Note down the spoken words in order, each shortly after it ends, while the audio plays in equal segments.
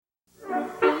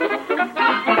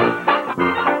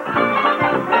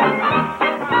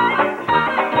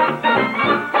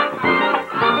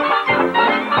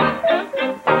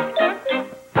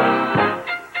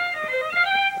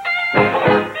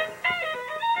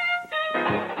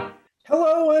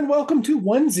and welcome to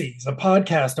Onesies, a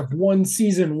podcast of one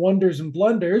season wonders and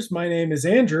blunders. My name is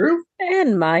Andrew.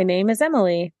 And my name is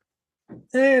Emily.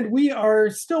 And we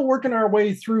are still working our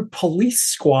way through Police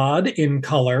Squad in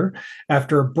color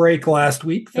after a break last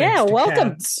week. Yeah,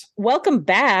 welcome. Cats. Welcome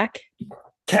back.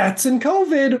 Cats and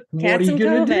COVID. What are you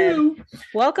going to do?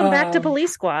 Welcome back to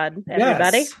Police Squad,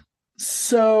 everybody. Yes.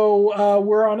 So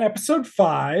we're on episode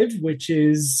 5, which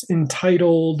is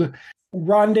entitled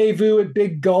Rendezvous at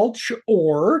Big Gulch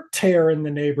or Tear in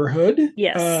the Neighborhood.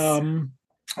 Yes.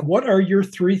 What are your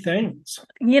 3 things?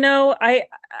 You know, I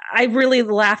really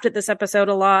laughed at this episode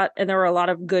a lot, and there were a lot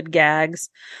of good gags.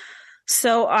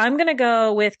 So I'm going to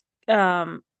go with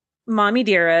Mommy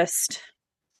Dearest,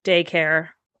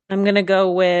 Daycare. I'm going to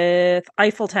go with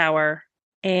Eiffel Tower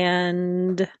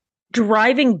and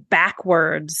Driving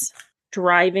Backwards.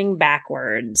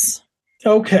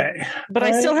 Okay. But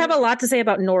I still have a lot to say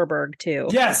about Norberg, too.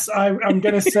 Yes, I'm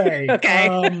going to say. Okay.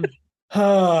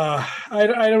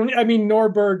 I mean,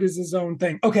 Norberg is his own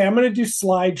thing. Okay, I'm going to do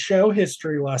slideshow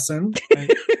history lesson.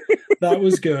 That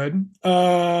was good.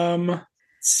 Let's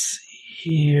see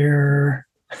here.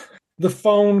 The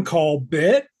phone call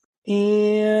bit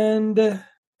and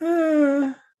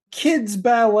kids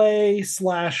ballet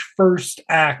 / first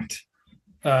act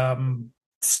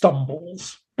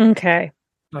stumbles. Okay.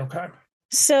 Okay.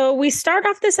 So we start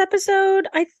off this episode,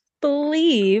 I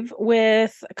believe,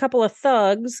 with a couple of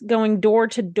thugs going door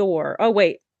to door. Oh,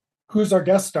 wait. Who's our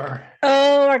guest star?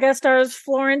 Oh, our guest star is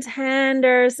Florence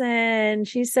Henderson.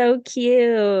 She's so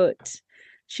cute.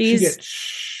 She gets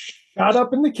shot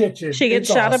up in the kitchen. She gets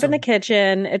shot up in the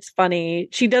kitchen. It's funny.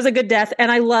 She does a good death.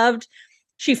 And I loved,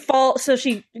 she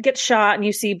gets shot and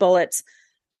you see bullets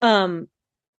in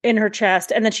her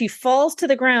chest. And then she falls to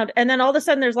the ground. And then all of a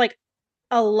sudden there's like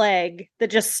a leg that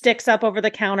just sticks up over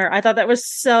the counter. I thought that was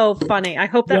so funny. I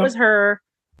hope that was her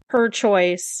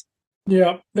choice.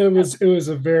 Yeah, it was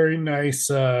a very nice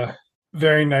death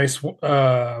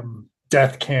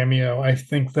cameo. I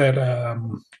think that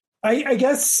I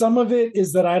guess some of it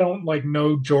is that I don't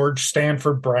know George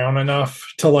Stanford Brown enough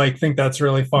to think that's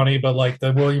really funny, but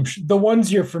the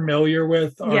ones you're familiar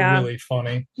with are really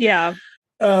funny. Yeah.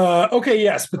 Okay,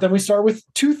 yes, but then we start with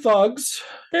 2 thugs.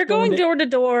 They're going door to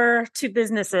door to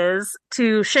businesses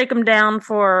to shake them down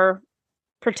for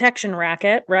protection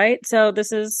racket, right? So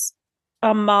this is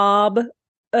a mob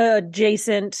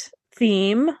adjacent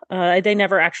theme. They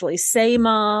never actually say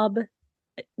mob.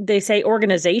 They say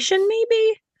organization,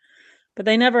 maybe, but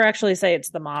they never actually say it's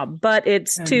the mob. But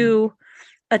it's 2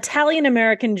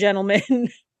 Italian-American gentlemen.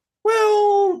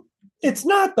 Well, it's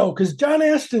not, though, because John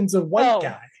Ashton's a white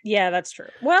guy. Yeah, that's true.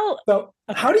 Well, so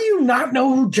how do you not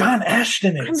know who John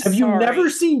Ashton is? Have you never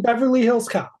seen Beverly Hills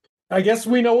Cop? I guess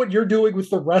we know what you're doing with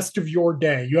the rest of your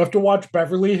day. You have to watch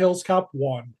Beverly Hills Cop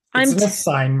 1. It's an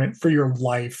assignment for your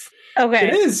life. Okay.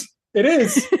 It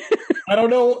is. I don't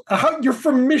know. You're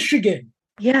from Michigan.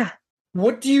 Yeah.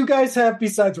 What do you guys have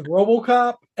besides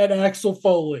RoboCop and Axel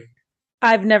Foley?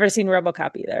 I've never seen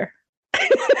RoboCop either. I'm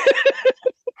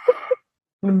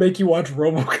going to make you watch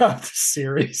RoboCop the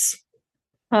series.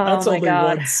 That's only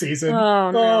one season.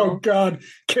 Oh, God.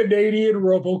 Canadian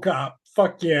RoboCop.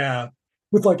 Fuck yeah.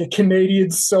 With a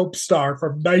Canadian soap star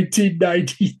from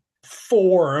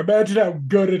 1994. Imagine how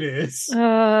good it is.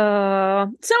 So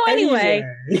anyway,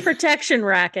 protection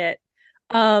racket.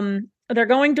 They're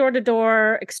going door to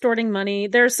door, extorting money.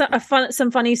 There's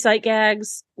some funny sight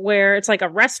gags where it's like a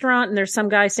restaurant and there's some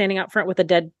guy standing out front with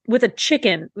a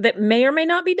chicken that may or may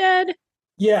not be dead.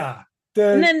 Yeah.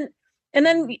 And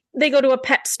then they go to a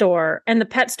pet store, and the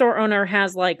pet store owner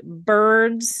has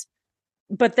birds,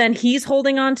 but then he's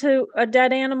holding on to a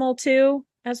dead animal too,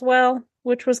 as well,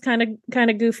 which was kind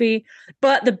of goofy.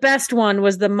 But the best one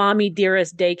was the Mommy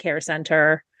Dearest Daycare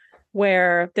Center,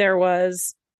 where there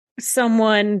was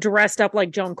someone dressed up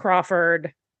like Joan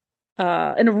Crawford,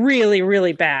 and really,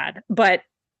 really bad, but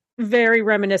very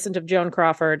reminiscent of Joan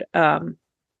Crawford,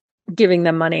 giving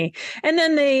them money. And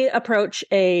then they approach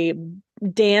a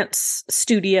dance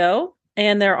studio,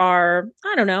 and there are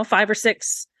 5 or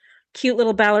 6 cute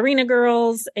little ballerina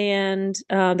girls, and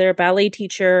their ballet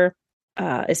teacher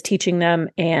is teaching them,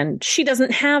 and she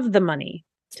doesn't have the money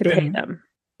to pay them.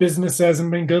 Business hasn't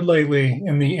been good lately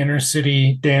in the inner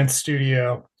city dance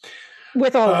studio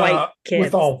with all white kids.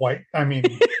 With all white, I mean,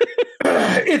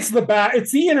 it's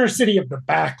the inner city of the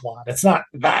backlot. It's not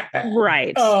that bad,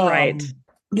 right? Right.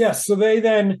 Yes. So they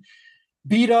then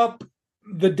beat up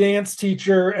the dance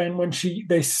teacher, and when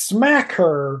they smack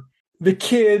her, the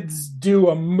kids do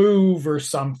a move or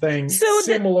something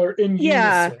similar in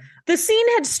unison. The scene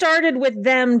had started with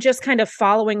them just kind of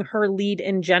following her lead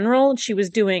in general. She was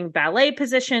doing ballet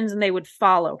positions and they would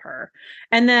follow her.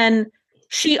 And then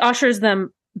she ushers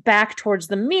them back towards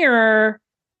the mirror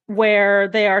where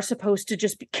they are supposed to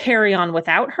just carry on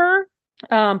without her.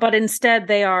 But instead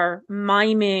they are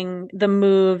miming the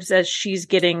moves as she's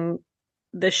getting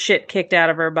the shit kicked out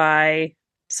of her by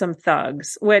some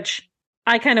thugs, which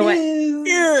I kind of went, ugh.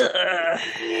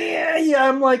 Yeah,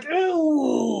 I'm like,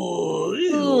 oh,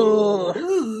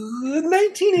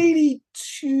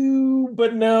 1982,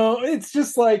 but no, it's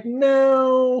just like,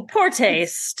 no. Poor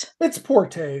taste. It's poor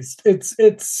taste.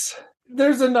 It's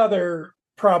there's another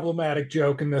problematic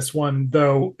joke in this one,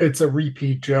 though it's a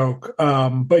repeat joke.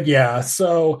 But yeah,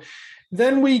 so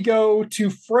then we go to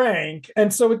Frank.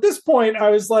 And so at this point, I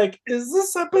was like, is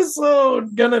this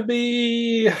episode gonna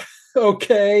be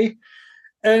okay?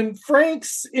 And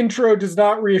Frank's intro does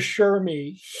not reassure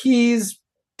me. He's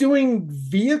doing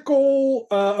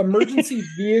emergency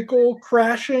vehicle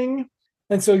crashing.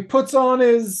 And so he puts on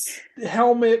his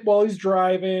helmet while he's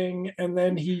driving, and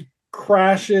then he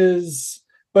crashes,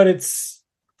 but it's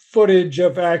footage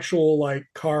of actual like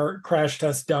car crash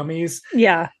test dummies.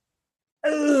 Yeah.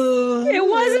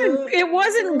 It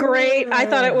wasn't great. I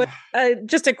thought it was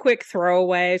just a quick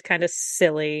throwaway, kind of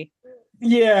silly.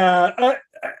 Yeah,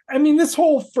 I mean, this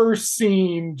whole first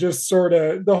scene, just sort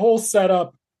of the whole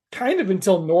setup, kind of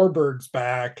until Norberg's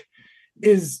back,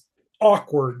 is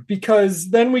awkward because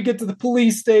then we get to the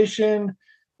police station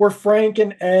where Frank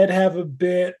and Ed have a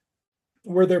bit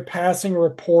where they're passing a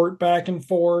report back and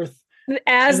forth.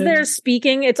 As they're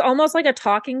speaking, it's almost like a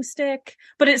talking stick,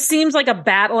 but it seems like a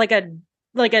battle, like a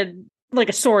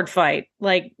sword fight,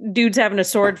 like dudes having a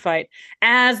sword fight.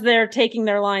 As they're taking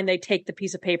their line, they take the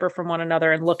piece of paper from one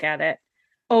another and look at it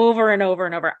over and over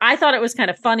and over. I thought it was kind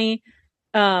of funny,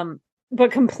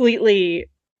 but completely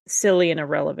silly and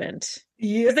irrelevant.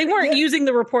 Yeah, because they weren't using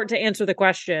the report to answer the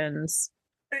questions.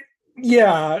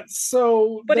 Yeah,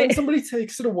 so but then somebody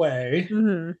takes it away,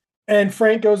 and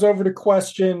Frank goes over to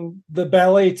question the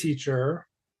ballet teacher,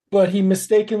 but he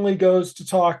mistakenly goes to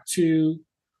talk to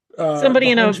somebody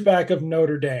in Hunchback of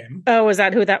Notre Dame. Oh, is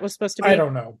that who that was supposed to be? I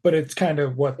don't know, but it's kind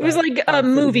of what it was like a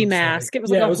movie mask. Like. It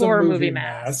was like a horror movie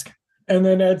mask. And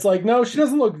then Ed's like, no, she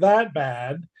doesn't look that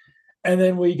bad. And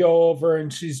then we go over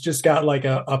and she's just got like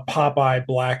a Popeye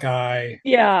black eye.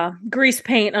 Yeah, grease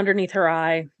paint underneath her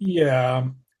eye. Yeah.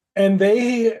 And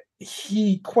they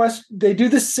do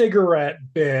the cigarette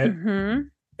bit.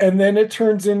 And then it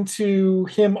turns into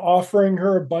him offering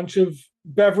her a bunch of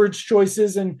beverage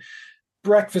choices and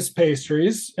breakfast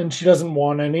pastries, and she doesn't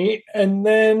want any. And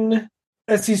then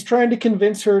as he's trying to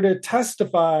convince her to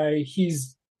testify,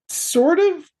 he's sort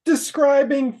of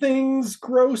describing things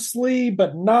grossly,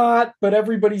 but not, but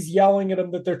everybody's yelling at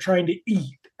him that they're trying to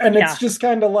eat. And it's just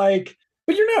kind of like,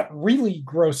 but you're not really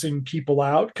grossing people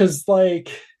out because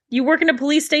like you work in a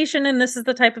police station and this is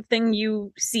the type of thing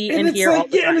you see and hear all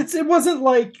the time. And it wasn't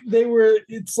like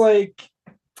it's like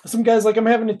some guy's like, I'm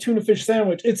having a tuna fish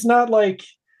sandwich. It's not like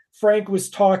Frank was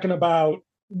talking about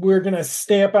we're going to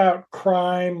stamp out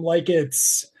crime like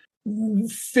it's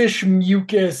fish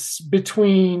mucus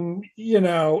between, in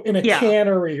a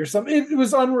cannery or something. It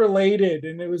was unrelated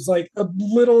and it was like a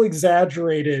little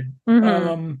exaggerated.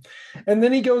 And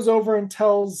then he goes over and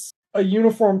tells a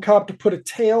uniformed cop to put a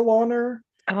tail on her.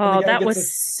 Oh, that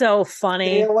was so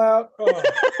funny. Tail out. Oh,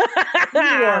 you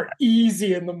are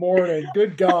easy in the morning.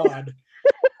 Good God.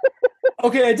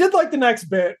 Okay, I did like the next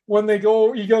bit when he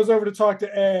goes over to talk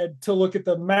to Ed to look at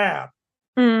the map.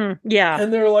 Yeah.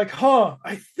 And they're like,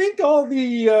 I think all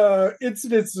the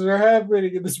incidents are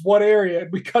happening in this one area.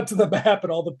 And we cut to the map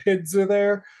and all the pins are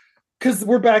there. Because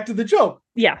we're back to the joke.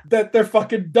 Yeah. That they're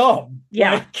fucking dumb.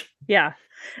 Yeah. Yeah.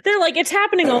 They're like, it's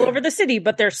happening all over the city,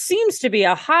 but there seems to be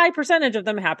a high percentage of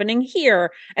them happening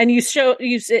here. And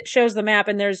it shows the map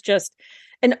and there's just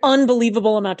an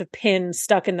unbelievable amount of pins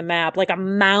stuck in the map, like a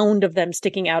mound of them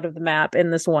sticking out of the map in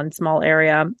this one small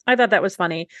area. I thought that was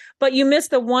funny. But you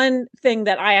missed the one thing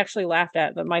that I actually laughed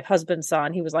at that my husband saw,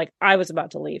 and he was like, I was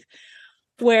about to leave,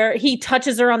 where he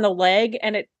touches her on the leg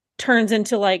and it turns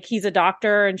into like he's a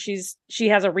doctor and she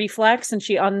has a reflex and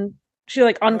she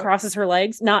uncrosses her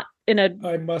legs, not in a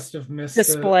I must have missed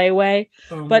display way.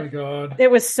 Oh but my God. It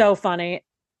was so funny.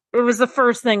 It was the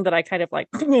first thing that I kind of like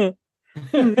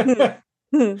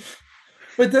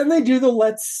But then they do the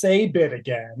let's say bit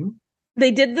again.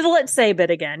 They did the let's say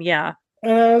bit again, yeah.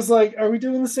 And I was like, are we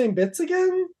doing the same bits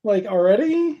again? Like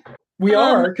already? We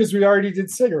are, because we already did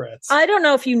cigarettes. I don't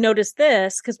know if you noticed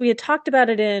this, because we had talked about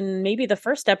it in maybe the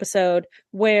first episode,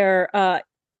 where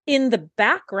in the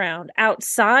background,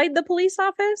 outside the police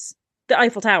office, the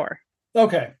Eiffel Tower.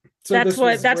 Okay. So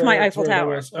that's my Eiffel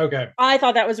Tower. Okay. I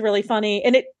thought that was really funny.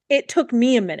 And it took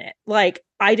me a minute. Like,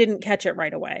 I didn't catch it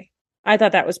right away. I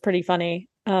thought that was pretty funny.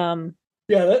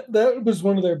 Yeah, that was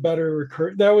one of their better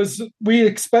we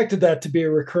expected that to be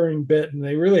a recurring bit, and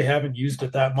they really haven't used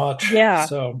it that much. Yeah.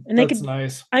 So and that's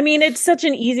nice. I mean, it's such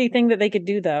an easy thing that they could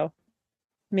do, though.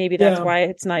 Maybe that's why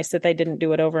it's nice that they didn't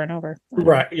do it over and over.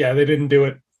 Right. Yeah, they didn't do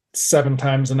it 7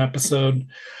 times an episode.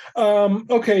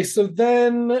 Okay, so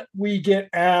then we get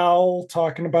Al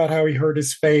talking about how he hurt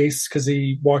his face because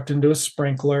he walked into a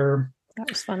sprinkler. That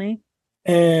was funny.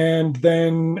 And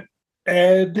then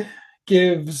Ed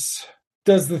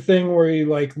does the thing where he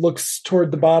like looks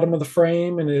toward the bottom of the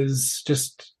frame and is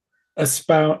just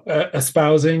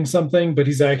espousing something, but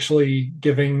he's actually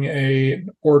giving a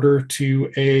order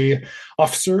to a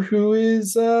officer who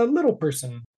is a little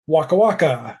person, Waka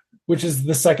Waka, which is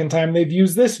the second time they've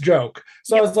used this joke.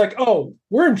 So I was like, oh,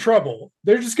 we're in trouble.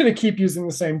 They're just going to keep using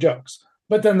the same jokes,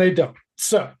 but then they don't.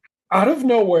 So out of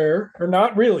nowhere, or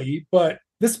not really, but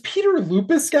this Peter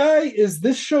Lupus guy is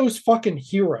this show's fucking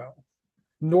hero.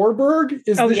 Norberg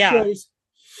is show's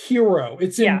hero.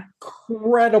 It's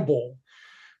incredible.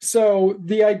 So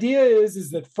the idea is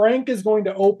that Frank is going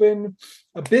to open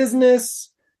a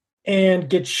business and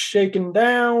get shaken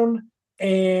down,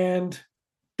 and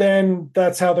then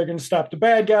that's how they're going to stop the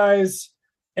bad guys,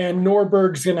 and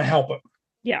Norberg's going to help him.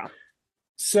 Yeah.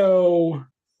 So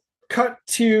cut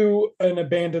to an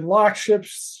abandoned locksmith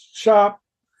shop,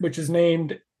 which is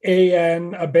named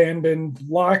AN Abandoned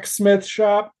Locksmith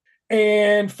Shop.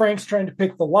 And Frank's trying to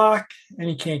pick the lock, and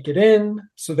he can't get in,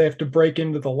 so they have to break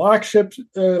into the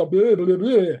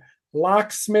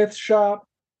locksmith shop.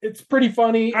 It's pretty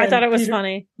funny. I thought it was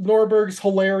funny. Norberg's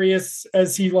hilarious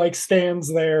as he like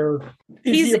stands there.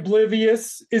 Is he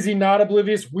oblivious? Is he not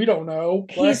oblivious? We don't know.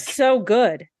 He's so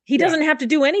good. He doesn't have to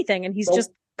do anything, and he's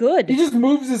just good. He just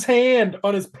moves his hand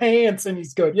on his pants, and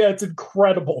he's good. Yeah, it's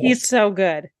incredible. He's so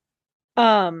good.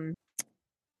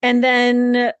 And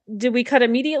then did we cut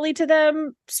immediately to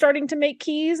them starting to make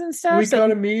keys and stuff? We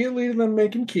cut immediately to them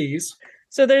making keys.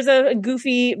 So there's a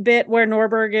goofy bit where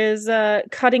Norberg is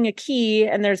cutting a key,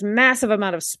 and there's massive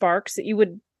amount of sparks that you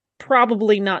would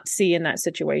probably not see in that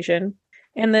situation.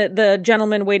 And the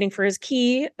gentleman waiting for his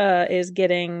key is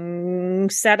getting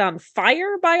set on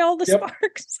fire by all the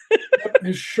sparks.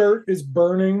 His shirt is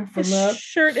burning from that. His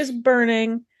shirt is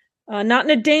burning. Not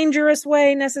in a dangerous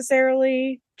way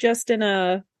necessarily, just in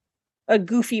a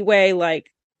goofy way,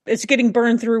 like it's getting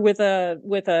burned through with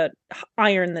a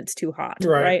iron that's too hot,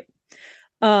 right?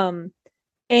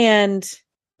 And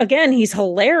again, he's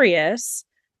hilarious.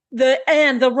 The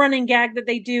running gag that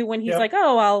they do when he's like,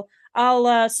 "Oh,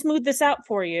 I'll smooth this out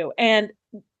for you," and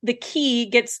the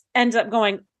key ends up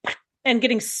going and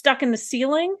getting stuck in the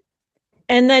ceiling,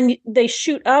 and then they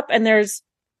shoot up, and there's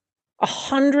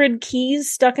 100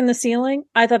 keys stuck in the ceiling.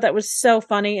 I thought that was so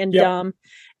funny and dumb.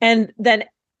 And then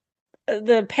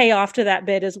the payoff to that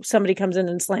bit is somebody comes in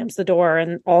and slams the door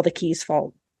and all the keys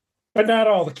fall. But not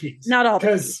all the keys. Not all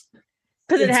the keys.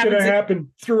 Because it's going to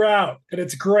happen throughout, and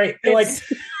it's great.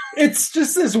 It's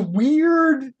just this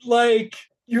weird, like,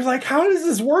 you're like, how is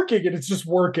this working? And it's just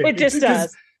working. It just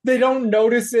does. They don't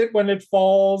notice it when it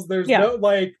falls. There's no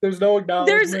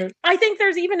acknowledgement. I think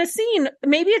there's even a scene,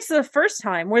 maybe it's the first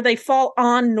time, where they fall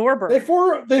on Norberg. They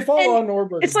fall on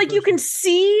Norberg. It's like you can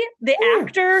see the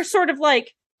actor sort of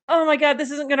like, oh my God,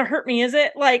 this isn't going to hurt me, is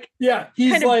it? Like,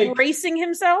 he's kind like of bracing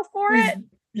himself for it.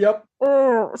 Yep.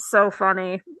 Oh, so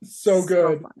funny. So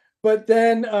good. So but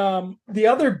then the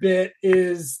other bit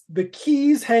is the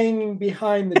keys hanging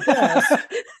behind the desk.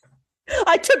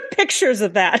 I took pictures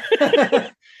of that.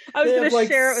 I was going to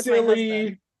share it with my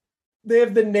husband. They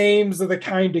have the names of the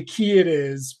kind of key it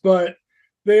is, but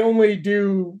they only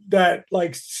do that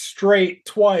like straight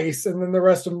twice, and then the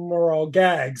rest of them are all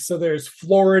gags. So there's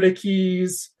Florida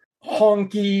keys,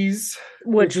 honkies,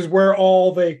 which is where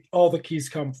all the keys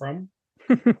come from.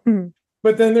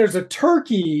 But then there's a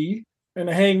turkey and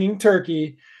a hanging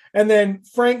turkey, and then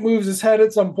Frank moves his head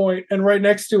at some point, and right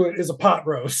next to it is a pot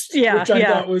roast, which I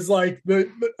thought was like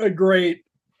a great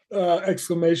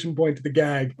exclamation point to the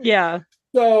gag. Yeah.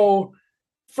 So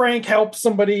Frank helps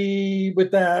somebody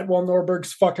with that while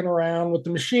Norberg's fucking around with the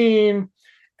machine,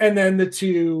 and then the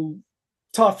two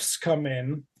toughs come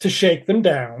in to shake them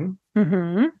down.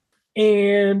 Mm-hmm.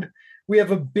 And we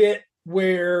have a bit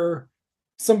where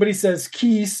somebody says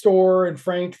key store, and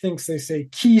Frank thinks they say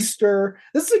keister.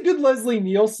 This is a good Leslie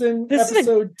Nielsen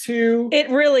episode too. It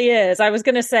really is. I was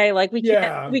going to say, like, we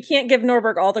can't give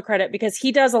Norberg all the credit, because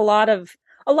he does a lot of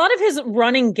his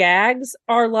running gags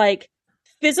are like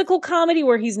physical comedy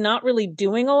where he's not really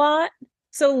doing a lot.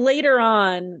 So later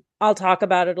on, I'll talk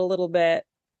about it a little bit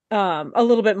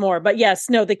more. But yes,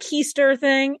 no, the keister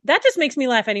thing, that just makes me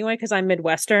laugh anyway, because I'm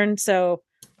Midwestern. So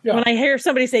when I hear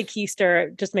somebody say keister,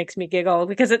 it just makes me giggle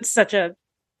because it's such a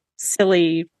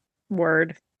silly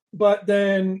word. But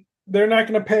then they're not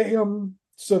going to pay him,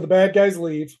 so the bad guys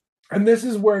leave. And this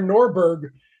is where Norberg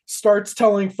starts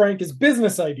telling Frank his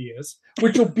business ideas,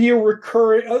 which will be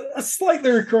a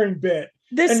slightly recurring bit.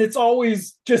 And it's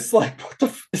always just like, what the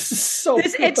this is so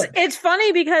good. It's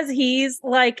funny because he's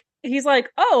like,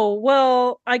 oh,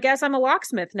 well, I guess I'm a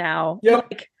locksmith now. Yep.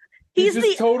 Like, he's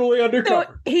just totally undercover.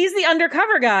 So he's the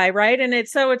undercover guy, right? And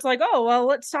it's like, oh, well,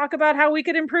 let's talk about how we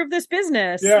could improve this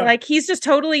business. Yeah. Like, he's just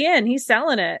totally in. He's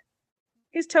selling it.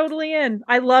 He's totally in.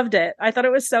 I loved it. I thought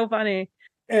it was so funny.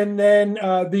 And then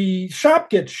the shop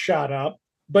gets shot up,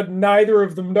 but neither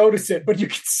of them notice it. But you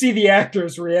can see the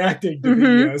actors reacting to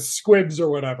the squibs or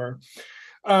whatever.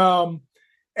 And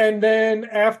then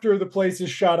after the place is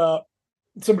shot up,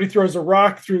 somebody throws a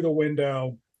rock through the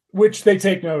window, which they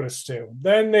take notice to.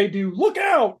 Then they do look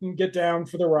out and get down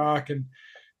for the rock, and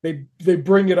they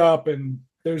bring it up, and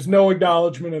there's no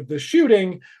acknowledgement of the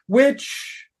shooting,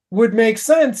 which would make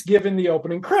sense given the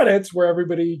opening credits where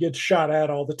everybody gets shot at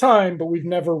all the time, but we've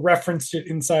never referenced it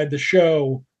inside the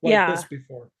show like this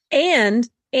before. And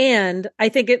I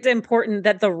think it's important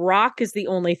that the rock is the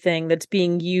only thing that's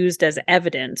being used as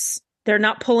evidence. They're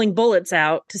not pulling bullets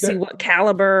out to see what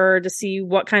caliber, to see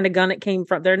what kind of gun it came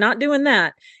from. They're not doing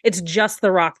that. It's just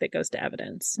the rock that goes to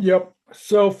evidence. Yep.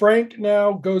 So Frank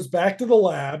now goes back to the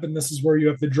lab, and this is where you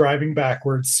have the driving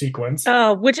backwards sequence.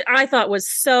 Oh, which I thought was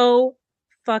so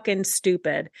fucking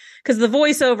stupid. Because the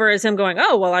voiceover is him going,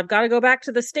 oh, well, I've got to go back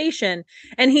to the station.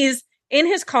 And he's in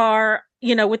his car,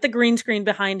 with the green screen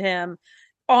behind him.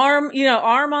 Arm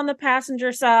on the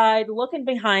passenger side, looking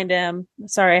behind him.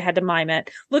 Sorry, I had to mime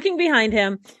it. Looking behind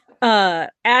him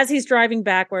as he's driving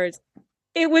backwards.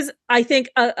 It was, I think,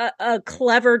 a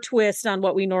clever twist on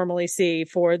what we normally see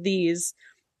for these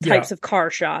types of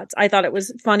car shots. I thought it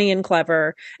was funny and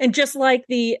clever. And just like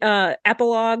the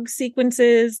epilogue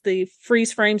sequences, the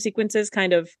freeze frame sequences,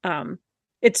 kind of,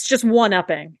 it's just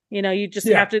one-upping. You just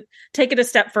have to take it a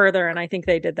step further, and I think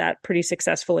they did that pretty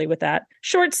successfully with that.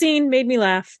 Short scene made me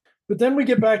laugh. But then we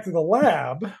get back to the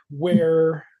lab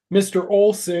where Mr.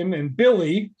 Olson and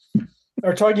Billy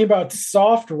are talking about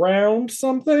soft round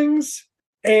somethings.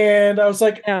 And I was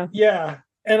like, yeah.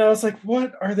 And I was like,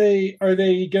 what are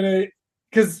they gonna,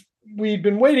 because we've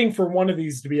been waiting for one of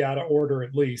these to be out of order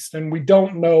at least, and we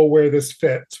don't know where this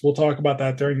fits. We'll talk about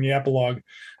that during the epilogue.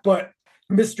 But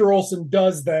Mr. Olson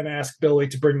does then ask Billy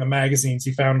to bring the magazines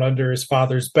he found under his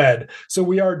father's bed. So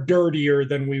we are dirtier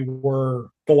than we were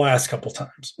the last couple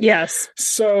times. Yes.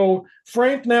 So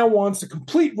Frank now wants a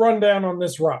complete rundown on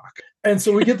this rock. And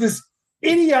so we get this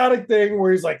idiotic thing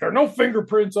where he's like, there are no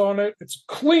fingerprints on it. It's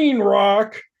clean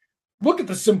rock. Look at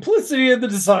the simplicity of the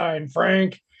design,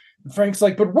 Frank. And Frank's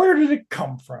like, but where did it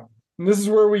come from? And this is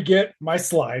where we get my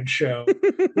slideshow.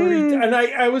 And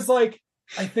I was like,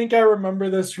 I think I remember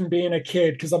this from being a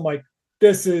kid, because I'm like,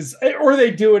 this is, or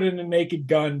they do it in a Naked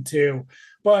Gun too.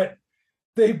 But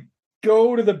they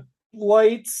go to the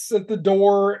lights at the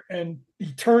door and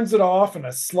he turns it off, and a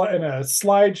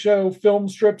slideshow film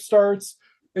strip starts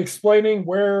explaining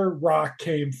where rock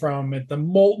came from at the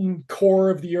molten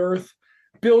core of the earth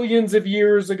billions of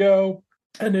years ago.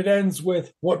 And it ends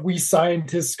with what we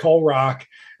scientists call rock.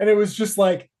 And it was just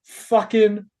like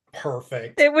fucking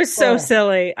perfect. It was so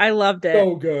silly. I loved it.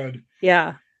 So good.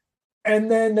 Yeah.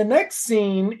 And then the next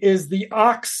scene is the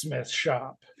Oxsmith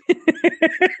shop. And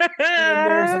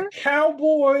there's a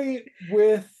cowboy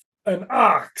with an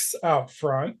ox out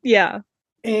front. Yeah.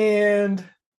 And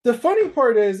the funny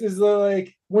part is that,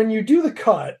 like, when you do the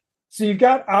cut, so you've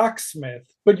got Oxsmith,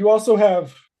 but you also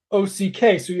have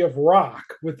OCK, so you have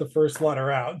rock with the first letter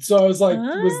out. So I was like,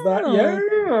 was that? Yeah,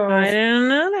 I didn't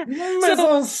know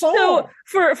that. So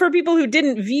for people who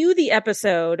didn't view the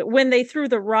episode, when they threw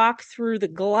the rock through the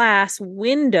glass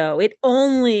window, it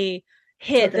only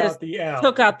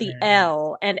took out the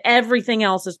L, and everything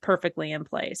else is perfectly in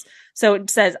place. So it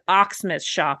says Oxsmith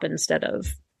shop instead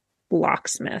of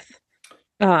locksmith.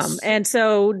 And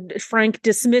so Frank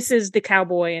dismisses the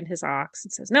cowboy and his ox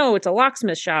and says, no, it's a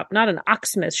locksmith shop, not an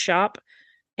oxsmith shop.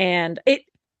 And it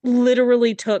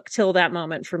literally took till that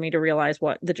moment for me to realize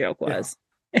what the joke was.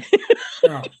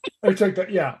 Yeah. I took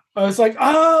that. Yeah. I was like,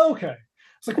 oh, okay.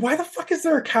 It's like, why the fuck is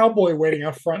there a cowboy waiting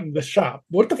out front of the shop?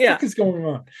 What the fuck is going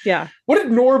on? Yeah. What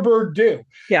did Norberg do?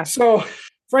 Yeah. So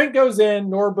Frank goes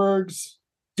in, Norberg's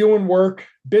doing work.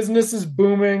 Business is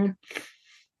booming.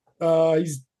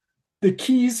 The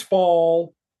keys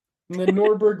fall. And then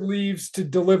Norberg leaves to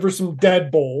deliver some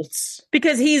deadbolts.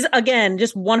 Because he's, again,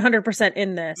 just 100%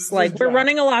 in this. Like, we're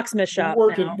running a locksmith shop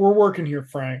now. We're working here,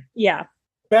 Frank. Yeah.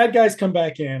 Bad guys come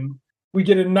back in. We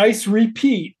get a nice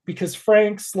repeat because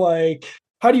Frank's like,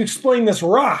 how do you explain this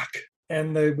rock?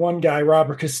 And the one guy,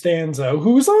 Robert Costanzo,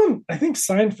 who's on, I think,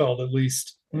 Seinfeld at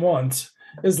least once,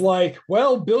 is like,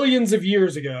 well, billions of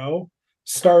years ago,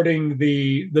 starting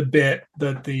the bit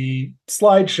that the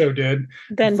slideshow did.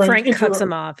 Then Frank cuts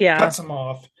him off. Yeah. Cuts him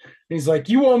off. And he's like,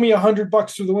 you owe me $100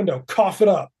 through the window. Cough it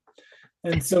up.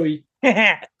 And so he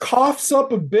coughs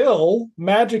up a bill,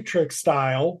 magic trick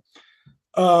style.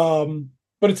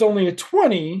 But it's only a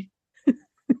 20.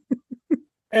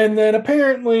 And then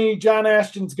apparently John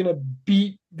Ashton's going to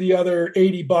beat the other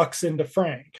 $80 into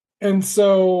Frank. And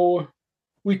so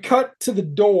we cut to the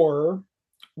door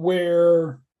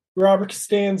where Robert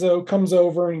Costanzo comes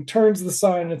over and he turns the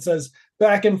sign and it says,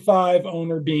 back in 5,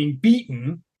 owner being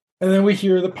beaten. And then we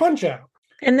hear the punch out.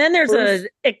 And then there's an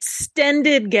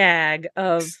extended gag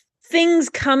of things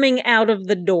coming out of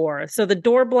the door. So the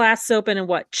door blasts open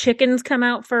and chickens come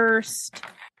out first.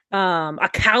 A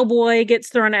cowboy gets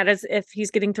thrown out as if he's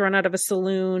getting thrown out of a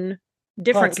saloon.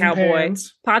 Different cowboy.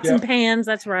 Pots and pans,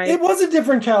 that's right. It was a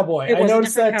different cowboy. I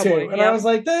noticed that too. And I was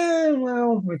like,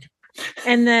 well.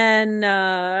 And then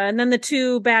the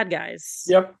 2 bad guys.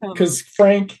 Yep, because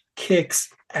Frank kicks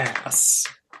ass.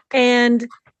 And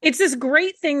it's this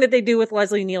great thing that they do with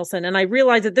Leslie Nielsen. And I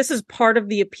realize that this is part of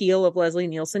the appeal of Leslie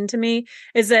Nielsen to me,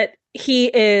 is that he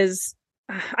is,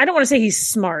 I don't want to say he's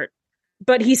smart,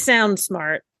 but he sounds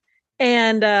smart.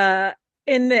 And the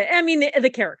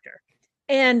character.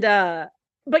 And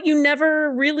but you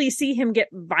never really see him get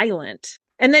violent.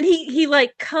 And then he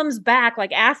like comes back,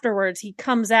 like afterwards, he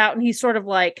comes out and he's sort of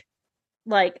like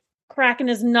cracking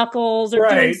his knuckles or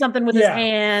doing something with his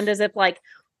hand as if like,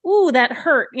 ooh, that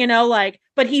hurt,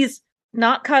 but he's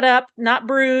not cut up, not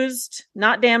bruised,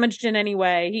 not damaged in any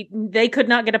way. They could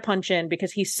not get a punch in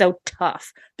because he's so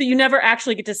tough, but you never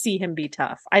actually get to see him be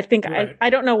tough. I think I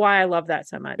don't know why I love that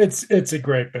so much. It's a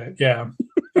great bit. Yeah.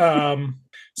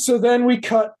 So then we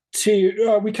cut to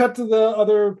the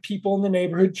other people in the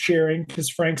neighborhood cheering because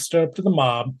Frank stood up to the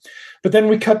mob. But then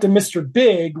we cut to Mr.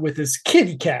 Big with his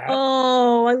kitty cat.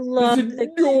 Oh, I love his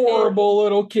adorable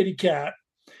little kitty cat.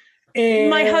 And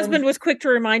my husband was quick to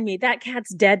remind me that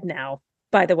cat's dead now,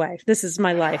 by the way. This is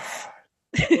my life.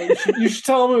 You should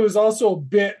tell him it was also a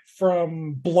bit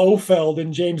from Blofeld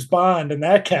and James Bond, and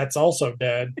that cat's also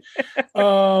dead.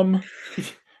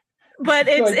 But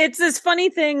it's this funny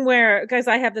thing where, guys,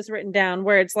 I have this written down,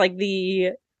 where it's like the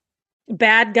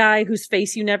bad guy whose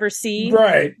face you never see.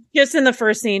 Right. Just in the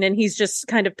first scene, and he's just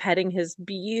kind of petting his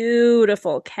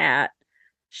beautiful cat.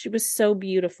 She was so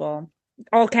beautiful.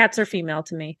 All cats are female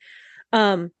to me.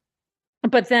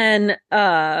 But then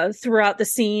throughout the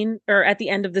scene, or at the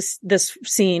end of this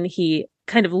scene, he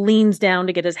kind of leans down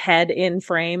to get his head in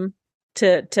frame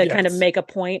to kind of make a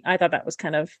point. I thought that was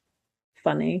kind of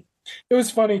funny. It was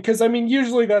funny because, I mean,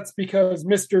 usually that's because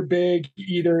Mr. Big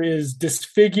either is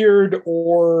disfigured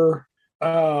or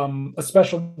a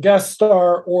special guest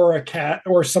star or a cat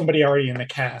or somebody already in the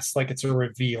cast. Like it's a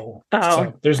reveal.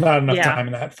 So there's not enough time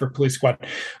in that for Police Squad.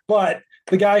 But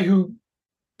the guy who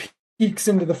peeks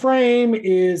into the frame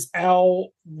is Al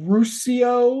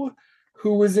Ruscio,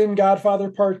 who was in Godfather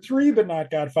Part 3, but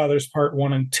not Godfathers Part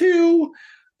 1 and 2.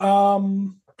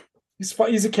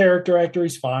 He's a character actor.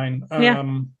 He's fine.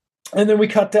 And then we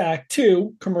cut to Act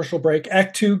 2, commercial break.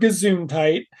 Act 2, gazoon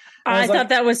tight. I thought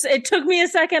that was, it took me a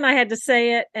second. I had to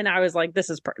say it. And I was like, this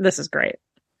is great.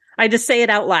 I just say it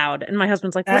out loud. And my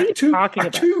husband's like, what are you talking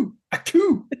about? Act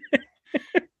 2.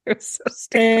 It was so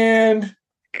stupid.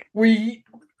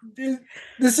 And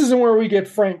this isn't where we get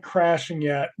Frank crashing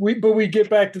yet. But we get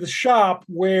back to the shop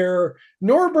where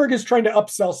Norberg is trying to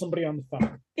upsell somebody on the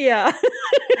phone. Yeah.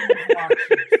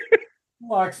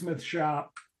 Locksmith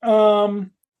shop.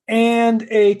 And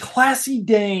a classy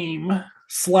dame /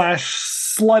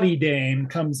 slutty dame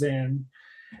comes in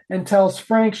and tells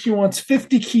Frank she wants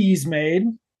 50 keys made.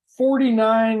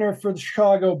 49 are for the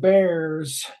Chicago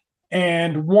Bears,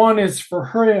 and 1 is for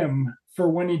him for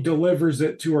when he delivers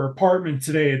it to her apartment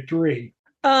today at 3.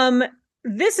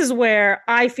 This is where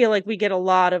I feel like we get a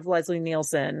lot of Leslie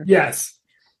Nielsen. Yes.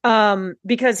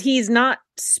 Because he's not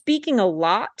speaking a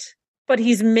lot, but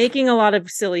he's making a lot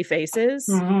of silly faces.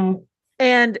 Mm-hmm.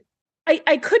 And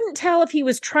I couldn't tell if he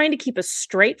was trying to keep a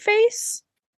straight face,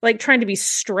 like trying to be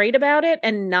straight about it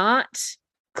and not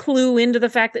clue into the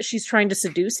fact that she's trying to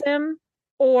seduce him,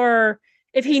 or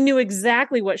if he knew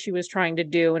exactly what she was trying to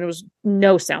do and it was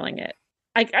no selling it.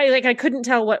 I couldn't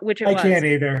tell which it was. I can't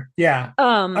either. Yeah.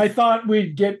 I thought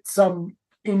we'd get some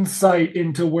insight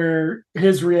into where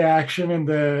his reaction in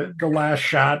the last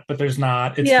shot, but there's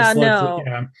not. It's Yeah, just like,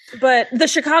 no. But the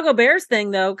Chicago Bears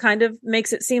thing, though, kind of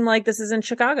makes it seem like this is in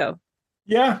Chicago.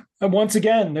 Yeah. And once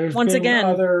again, there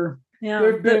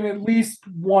have been at least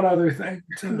one other thing.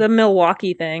 The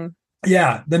Milwaukee thing.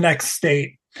 Yeah, the next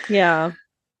state. Yeah.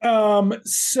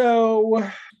 So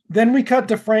then we cut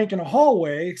to Frank in a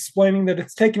hallway explaining that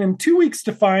it's taken him 2 weeks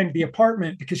to find the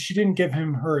apartment because she didn't give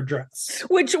him her address.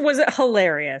 Which was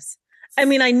hilarious. I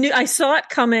mean, I saw it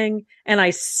coming and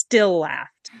I still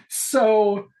laughed.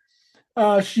 So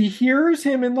she hears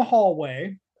him in the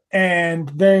hallway, and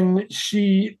then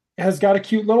she has got a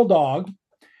cute little dog,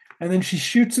 and then she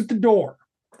shoots at the door.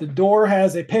 The door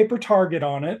has a paper target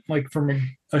on it, like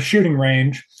from a shooting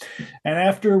range. And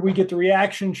after we get the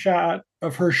reaction shot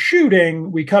of her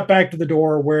shooting, we cut back to the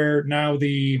door where now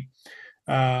the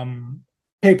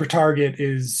paper target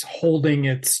is holding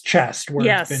its chest where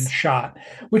it's been shot,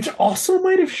 which also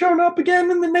might have shown up again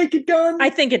in the Naked Gun.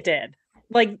 I think it did.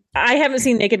 Like, I haven't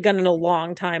seen Naked Gun in a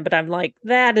long time, but I'm like,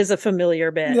 that is a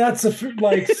familiar bit. That's something,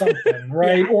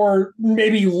 right? Yeah. Or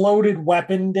maybe Loaded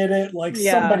Weapon did it. Like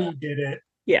somebody did it.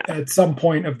 Yeah. At some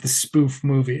point of the spoof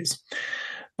movies.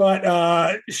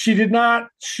 But she did not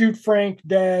shoot Frank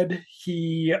dead.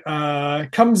 He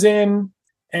comes in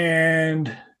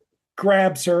and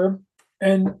grabs her,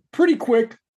 and pretty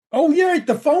quick,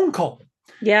 the phone call.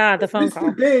 Yeah, the phone call.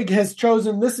 Mr. Big has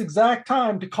chosen this exact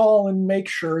time to call and make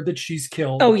sure that she's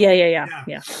killed. Oh, yeah.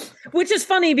 Which is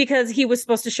funny because he was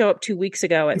supposed to show up 2 weeks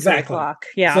ago at 3 o'clock.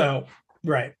 Yeah. So,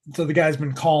 right. So the guy's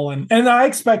been calling. And I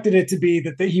expected it to be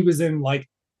that he was in like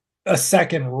a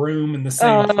second room in the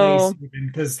same place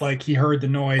because like he heard the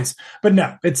noise. But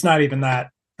no, it's not even that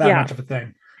much of a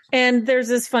thing. And there's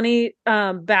this funny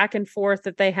back and forth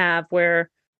that they have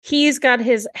where he's got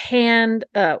his hand,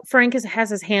 Frank has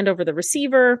his hand over the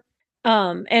receiver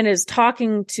and is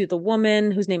talking to the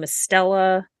woman whose name is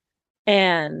Stella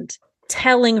and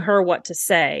telling her what to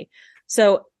say.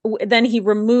 So then he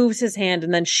removes his hand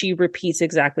and then she repeats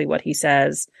exactly what he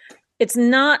says. It's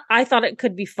not, I thought it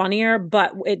could be funnier,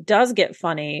 but it does get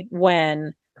funny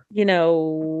when,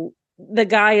 the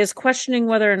guy is questioning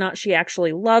whether or not she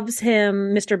actually loves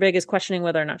him. Mr. Big is questioning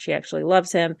whether or not she actually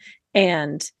loves him.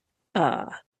 And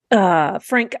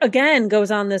Frank again goes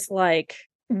on this like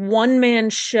one-man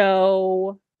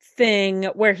show thing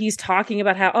where he's talking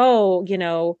about how,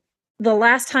 the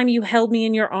last time you held me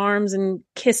in your arms and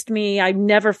kissed me, I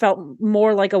never felt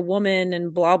more like a woman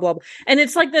and blah, blah, blah. And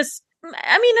it's like this,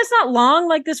 I mean, it's not long,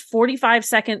 like this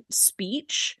 45-second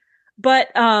speech, but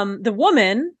the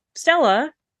woman,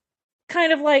 Stella,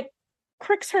 kind of like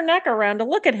cricks her neck around to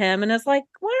look at him and is like,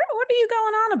 what are you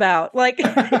going on about? Like, it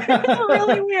was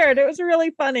really weird. It was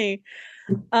really funny.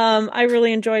 I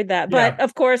really enjoyed that. But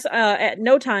of course, at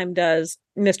no time does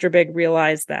Mr. Big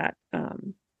realize that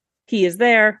he is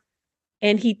there.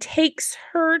 And he takes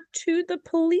her to the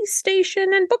police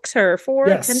station and books her for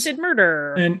attempted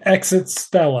murder. And exits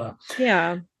Stella.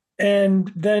 Yeah.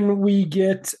 And then we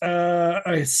get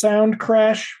a sound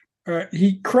crash.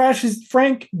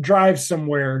 Frank drives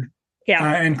somewhere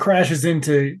and crashes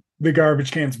into the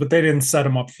garbage cans, but they didn't set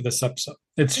him up for this episode.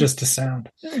 It's just a sound.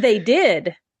 They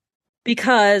did.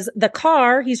 Because the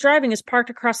car he's driving is parked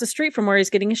across the street from where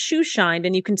he's getting his shoes shined,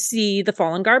 and you can see the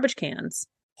fallen garbage cans.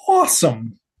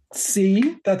 Awesome.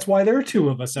 See, that's why there are two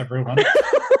of us, everyone.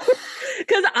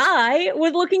 Because I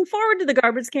was looking forward to the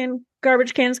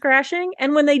garbage cans crashing,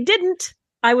 and when they didn't,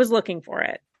 I was looking for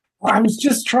it. I was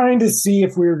just trying to see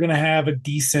if we were going to have a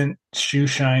decent shoe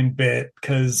shine bit,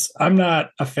 because I'm not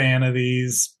a fan of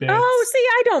these bits. Oh, see,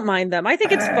 I don't mind them. I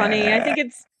think it's funny. I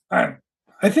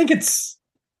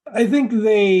think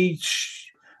they,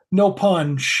 no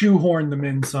pun, shoehorn them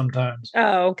in sometimes.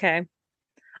 Oh, okay.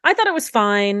 I thought it was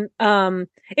fine.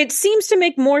 It seems to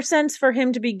make more sense for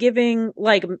him to be giving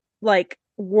like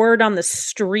word on the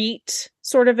street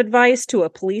sort of advice to a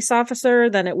police officer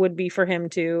than it would be for him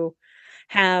to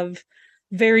have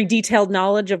very detailed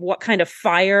knowledge of what kind of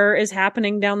fire is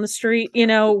happening down the street.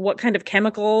 What kind of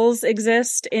chemicals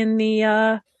exist in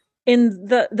the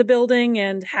building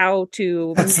and how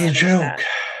to. That's the joke. That.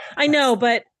 I know,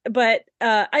 but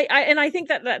I think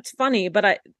that's funny,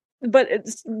 but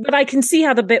I can see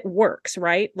how the bit works,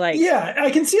 right? Like, yeah,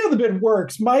 I can see how the bit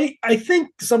works. I think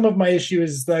some of my issue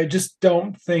is that I just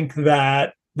don't think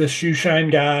that the shoe shine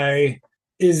guy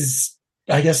is,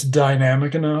 I guess,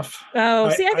 dynamic enough. Oh,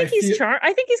 see, I think he's kind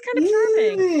of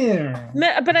charming.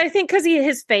 Yeah. But I think because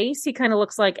his face, he kind of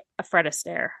looks like a Fred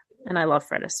Astaire, and I love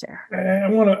Fred Astaire. I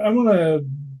want a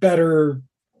better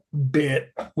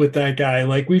bit with that guy.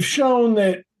 Like, we've shown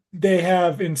that they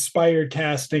have inspired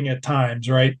casting at times,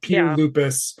 right? Peter Yeah.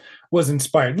 Lupus was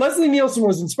inspired. Leslie Nielsen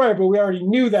was inspired, but we already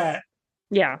knew that.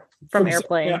 Yeah, from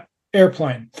Airplane. Yeah,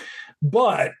 Airplane.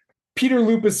 But Peter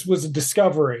Lupus was a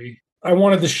discovery. I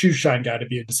wanted the shoeshine guy to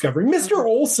be a discovery. Mr.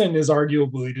 Olsen is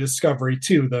arguably a discovery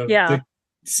too, the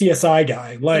CSI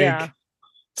guy. Like,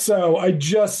 so I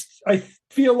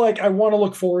feel like I want to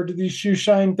look forward to these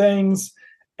shoeshine things,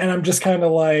 and I'm just kind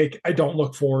of like, I don't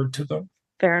look forward to them.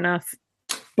 Fair enough.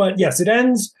 But yes, it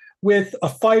ends with a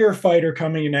firefighter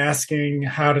coming and asking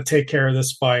how to take care of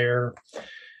this fire.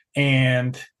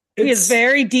 And he has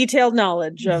very detailed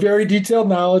knowledge. Very detailed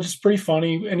knowledge. It's pretty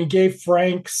funny. And he gave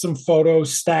Frank some photo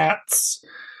stats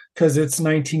because it's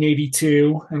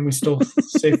 1982 and we still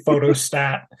say photo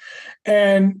stat.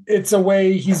 And it's a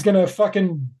way he's going to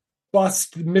fucking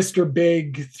bust Mr.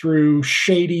 Big through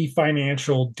shady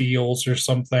financial deals or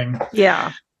something.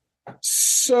 Yeah.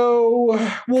 So,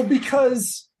 well,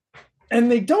 because,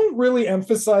 and they don't really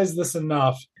emphasize this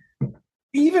enough,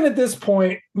 even at this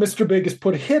point, Mr. Big has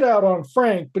put a hit out on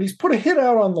Frank, but he's put a hit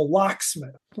out on the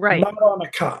locksmith, not on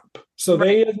a cop. So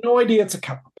they have no idea it's a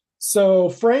cop. So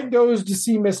Frank goes to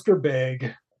see Mr.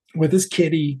 Big with his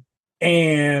kitty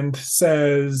and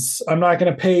says, I'm not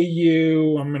going to pay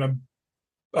you.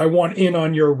 I want in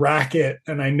on your racket,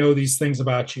 and I know these things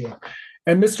about you.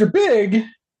 And Mr. Big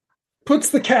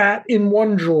puts the cat in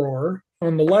one drawer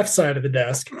on the left side of the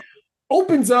desk,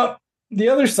 opens up the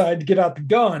other side to get out the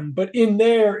gun, but in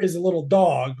there is a little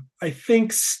dog. I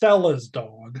think Stella's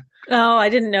dog. Oh, I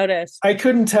didn't notice. I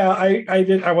couldn't tell.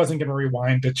 I wasn't going to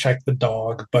rewind to check the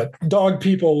dog, but dog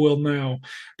people will know.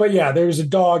 But yeah, there was a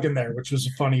dog in there, which was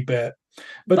a funny bit.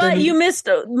 But you missed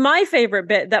my favorite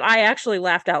bit that I actually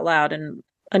laughed out loud and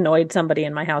annoyed somebody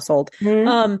in my household.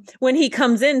 Mm-hmm. When he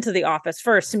comes into the office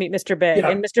first to meet Mr. Big,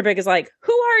 and Mr. Big is like,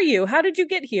 "Who are you? How did you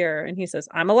get here?" And he says,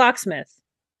 "I'm a locksmith."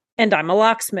 And I'm a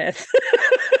locksmith.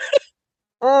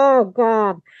 Oh,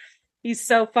 God. He's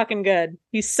so fucking good.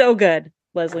 He's so good,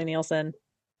 Leslie Nielsen.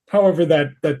 However,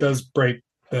 that does break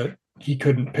that he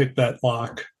couldn't pick that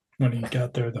lock when he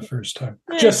got there the first time.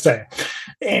 Just saying.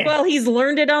 Well, he's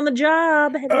learned it on the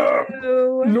job.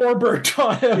 Norberg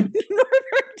taught him.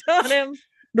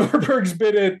 Norberg's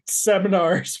been at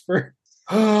seminars for...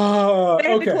 they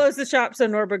had to close the shop so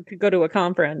Norberg could go to a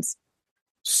conference.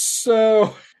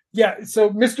 So... Yeah, so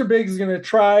Mr. Big is going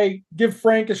to give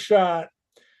Frank a shot,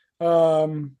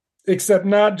 except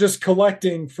not just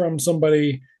collecting from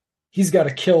somebody. He's got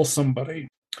to kill somebody.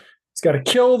 He's got to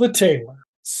kill the tailor.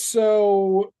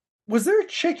 So, was there a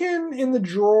chicken in the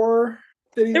drawer?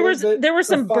 There were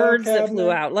some birds that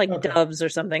flew out, like doves or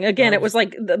something. Again, it was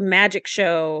like the magic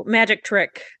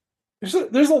trick.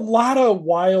 There's a lot of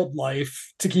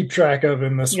wildlife to keep track of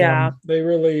in this one. They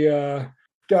really...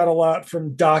 got a lot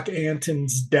from Doc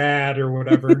Anton's dad or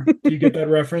whatever. Do you get that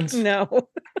reference? No.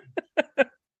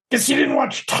 Guess you didn't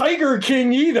watch Tiger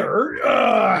King either.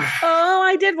 Oh,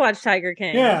 I did watch Tiger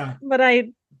King. Yeah. But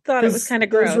I thought it was kind of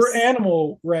gross. Those were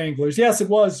animal wranglers. Yes, it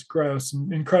was gross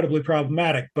and incredibly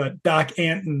problematic, but Doc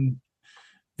Anton,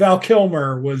 Val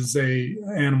Kilmer was a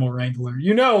animal wrangler.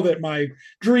 You know that my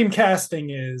dream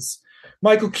casting is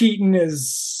Michael Keaton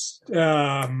is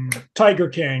Tiger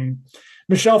King.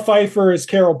 Michelle Pfeiffer is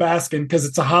Carol Baskin because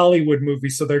it's a Hollywood movie,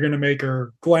 so they're going to make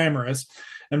her glamorous,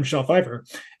 and Michelle Pfeiffer.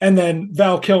 And then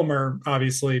Val Kilmer,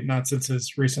 obviously, not since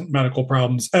his recent medical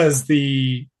problems, as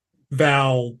Doc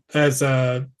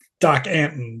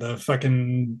Anton, the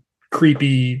fucking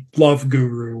creepy love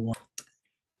guru.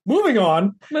 Moving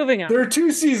on. There are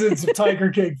 2 seasons of Tiger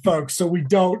King, folks, so we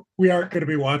aren't going to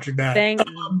be watching that. Thank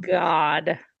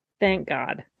God. Thank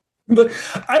God. But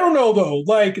I don't know, though.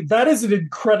 Like, that is an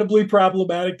incredibly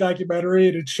problematic documentary,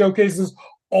 and it showcases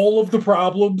all of the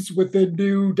problems with the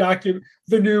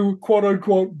new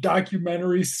quote-unquote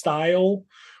documentary style,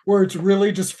 where it's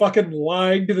really just fucking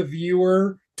lying to the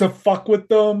viewer to fuck with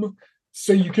them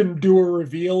so you can do a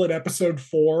reveal in episode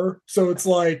 4. So it's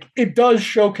like, it does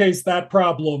showcase that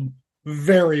problem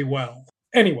very well.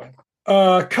 Anyway,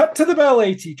 cut to the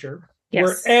ballet teacher,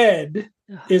 where Ed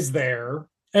is there.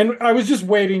 And I was just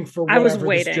waiting for whatever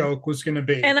this joke was going to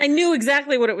be. And I knew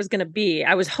exactly what it was going to be.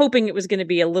 I was hoping it was going to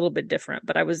be a little bit different,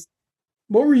 but I was...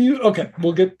 What were you... Okay,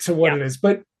 we'll get to what it is.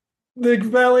 But the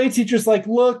ballet teacher's like,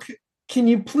 look, can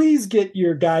you please get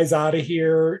your guys out of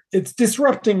here? It's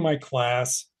disrupting my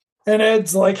class. And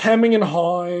Ed's like hemming and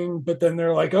hawing, but then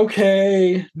they're like,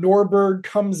 okay. Norberg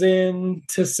comes in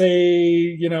to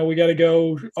say, we got to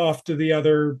go off to the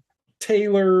other...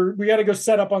 tailor, we got to go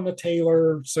set up on the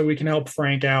tailor so we can help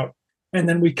Frank out. And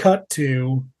then we cut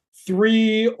to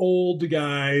 3 old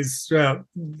guys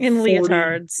in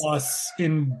leotards, plus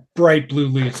in bright blue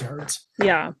leotards.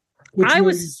 Yeah, which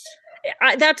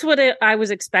that's what I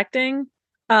was expecting.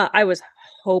 I was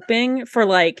hoping for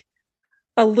like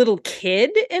a little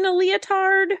kid in a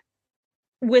leotard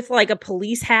with like a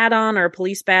police hat on or a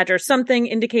police badge or something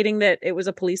indicating that it was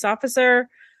a police officer,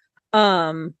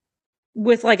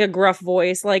 with like a gruff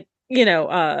voice, like,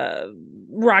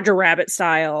 Roger Rabbit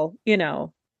style,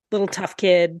 little tough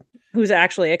kid who's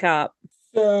actually a cop.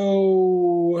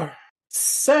 So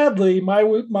sadly, my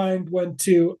mind went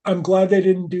to, I'm glad they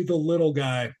didn't do the little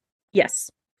guy.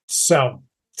 Yes. So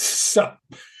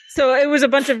it was a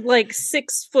bunch of like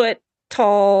 6 foot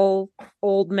tall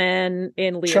old men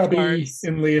in leotards. Chubby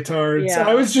in leotards. Yeah.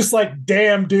 I was just like,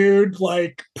 damn, dude,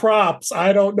 like props.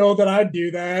 I don't know that I'd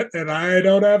do that, and I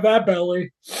don't have that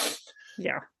belly.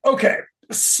 Yeah. Okay.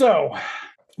 So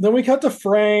then we cut to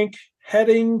Frank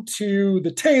heading to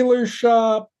the tailor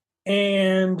shop,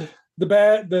 and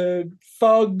the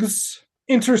thugs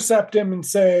intercept him and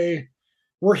say,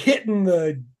 we're hitting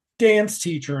the dance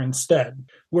teacher instead,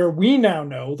 where we now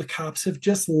know the cops have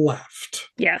just left.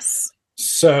 Yes.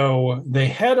 So they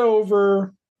head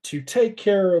over to take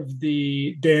care of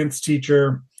the dance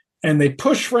teacher, and they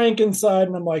push Frank inside,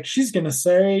 and I'm like, she's going to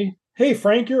say, hey,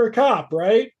 Frank, you're a cop,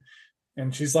 right?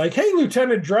 And she's like, hey,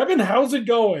 Lieutenant Drebin, how's it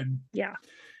going? Yeah.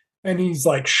 And he's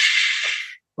like,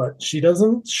 shh, but she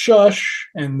doesn't shush,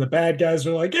 and the bad guys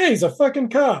are like, hey, he's a fucking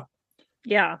cop.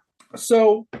 Yeah.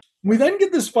 So we then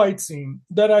get this fight scene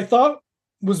that I thought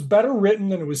was better written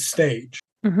than it was staged.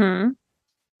 Mm-hmm.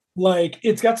 Like,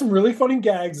 it's got some really funny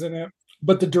gags in it,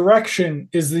 but the direction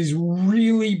is these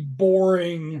really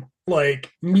boring, like,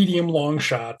 medium long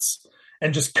shots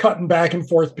and just cutting back and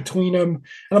forth between them.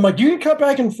 And I'm like, you can cut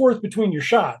back and forth between your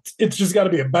shots. It's just got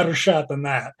to be a better shot than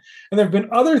that. And there have been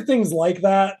other things like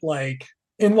that, like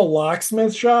in the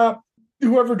locksmith shop.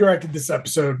 Whoever directed this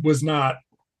episode was not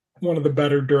one of the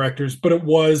better directors, but it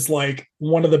was like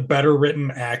one of the better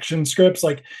written action scripts.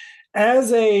 Like,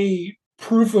 as a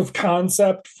proof of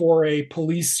concept for a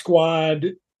police squad,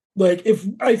 like, if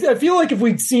I feel like if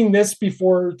we'd seen this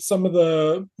before some of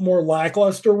the more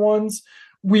lackluster ones,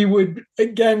 we would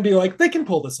again be like, they can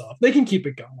pull this off, they can keep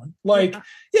it going. Like,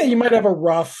 yeah, you might have a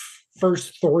rough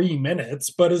first 3 minutes,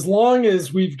 but as long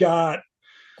as we've got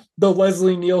the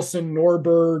Leslie Nielsen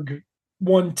Norberg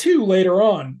 1-2 later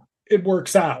on, it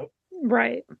works out.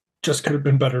 Right. Just could have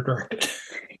been better directed.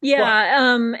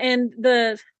 Yeah. And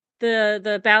the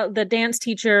dance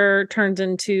teacher turns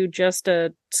into just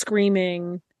a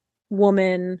screaming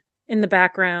woman in the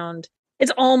background.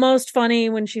 It's almost funny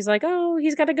when she's like, oh,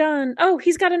 he's got a gun. Oh,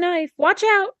 he's got a knife. Watch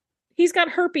out. He's got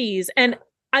herpes. And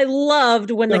I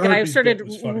loved when the guy started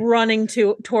running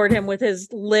toward him with his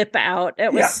lip out.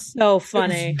 It was so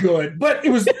funny. It was good, but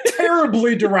it was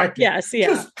terribly directed. Yes, yeah.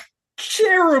 Just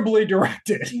terribly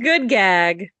directed. Good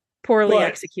gag, poorly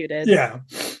executed. Yeah.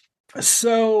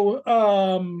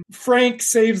 So Frank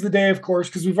saves the day, of course,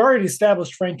 because we've already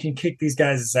established Frank can kick these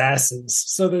guys' asses.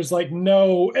 So there's like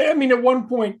no, I mean, at one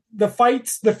point the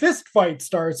fist fight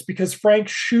starts because Frank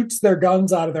shoots their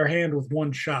guns out of their hand with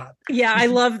one shot. Yeah, I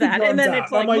love that. And then it's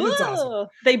like, it's awesome.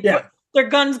 They put their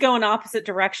guns go in opposite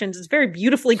directions. It's very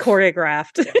beautifully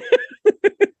choreographed.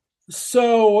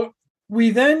 So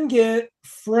we then get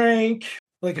Frank,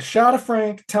 like a shot of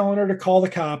Frank telling her to call the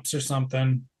cops or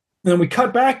something. And then we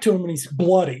cut back to him and he's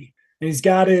bloody and he's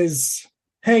got his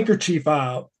handkerchief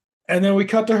out. And then we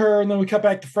cut to her and then we cut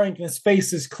back to Frank and his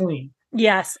face is clean.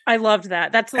 Yes, I loved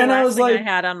that. That's the last thing I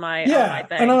had on my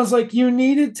thing. And I was like, you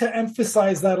needed to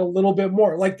emphasize that a little bit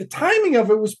more. Like, the timing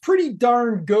of it was pretty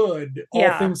darn good,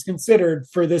 all things considered,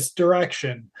 for this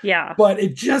direction. Yeah. But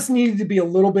it just needed to be a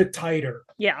little bit tighter.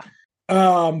 Yeah.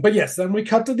 But yes, then we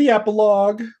cut to the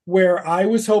epilogue where I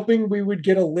was hoping we would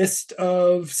get a list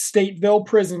of Stateville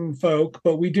prison folk,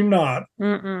 but we do not.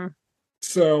 Mm-mm.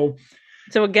 So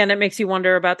again, it makes you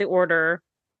wonder about the order.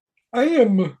 I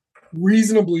am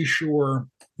reasonably sure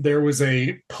there was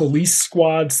a police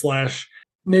squad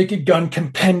 / Naked Gun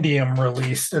compendium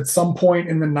released at some point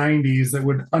in the 90s that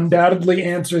would undoubtedly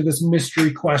answer this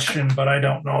mystery question, but I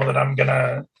don't know that I'm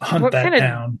gonna hunt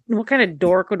down. What kind of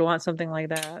dork would want something like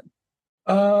that?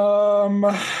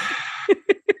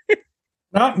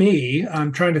 Not me.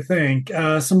 I'm trying to think.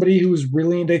 Somebody who was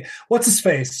really into, what's his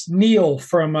face? Neil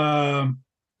from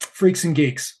Freaks and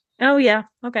Geeks. Oh yeah.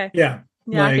 Okay. Yeah.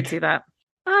 I could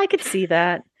see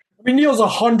that. I mean, Neil's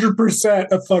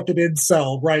 100% a fucking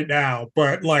incel right now,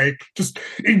 but like just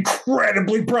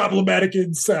incredibly problematic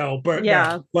incel. But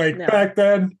back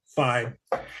then, fine.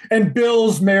 And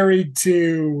Bill's married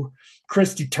to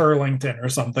Christy Turlington or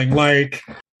something. Like,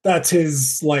 that's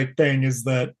his like thing, is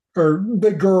that, or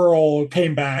the girl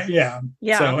came back. Yeah.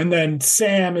 Yeah. So, and then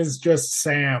Sam is just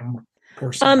Sam.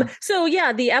 Poor Sam. So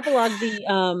yeah, the epilogue,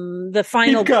 the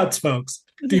final Deep cuts, folks.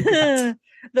 Deep cuts.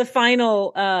 the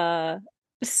final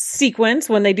sequence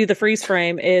when they do the freeze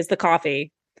frame is the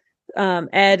coffee.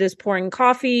 Ed is pouring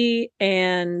coffee,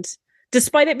 and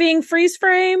despite it being freeze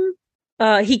frame,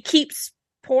 he keeps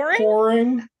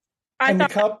pouring. And the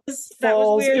cup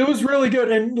falls. It was really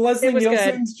good. And Leslie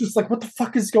Nielsen's just like, what the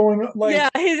fuck is going on? Like, yeah,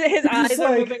 his eyes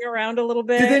are moving around a little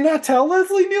bit. Did they not tell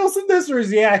Leslie Nielsen this, or is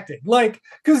he acting? Like,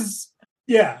 because,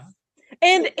 yeah.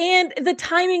 And the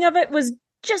timing of it was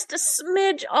just a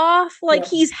smidge off. Like,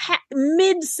 he's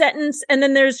mid-sentence, and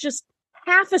then there's just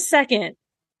half a second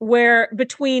where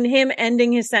between him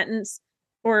ending his sentence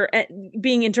or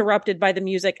being interrupted by the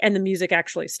music and the music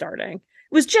actually starting. It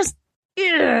was just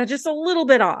a little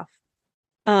bit off.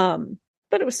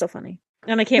 But it was still funny,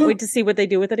 and I can't wait to see what they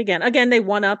do with it again. Again, they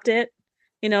one-upped it.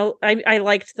 You know, I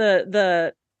liked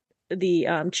the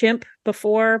chimp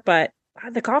before, but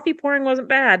the coffee pouring wasn't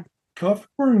bad. Coffee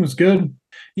pouring was good.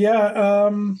 Yeah.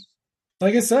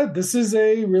 Like I said, this is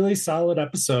a really solid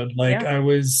episode. Like, I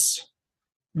was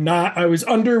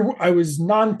nonplussed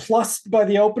by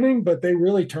the opening, but they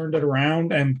really turned it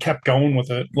around and kept going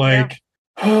with it. Like,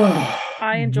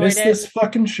 I enjoyed it. This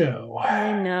fucking show.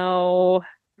 I know.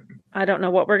 I don't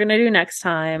know what we're gonna do next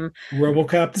time.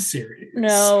 RoboCop the series.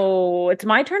 No, it's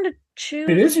my turn to choose.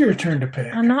 It is your turn to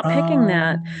pick. I'm not picking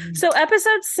that. So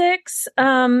episode 6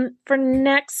 for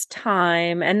next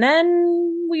time, and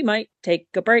then we might take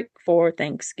a break for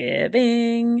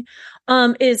Thanksgiving.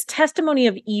 Is Testimony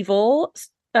of Evil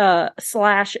 /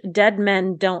 Dead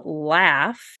Men Don't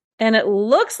Laugh. And it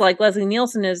looks like Leslie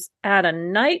Nielsen is at a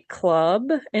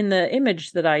nightclub in the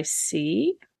image that I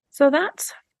see. So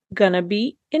that's gonna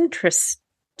be interesting.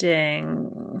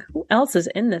 Who else is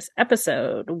in this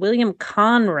episode? William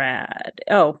Conrad.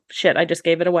 Oh shit, I just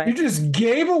gave it away. You just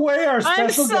gave away our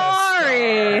special guest. I'm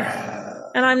sorry.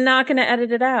 And I'm not gonna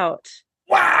edit it out.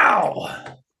 Wow.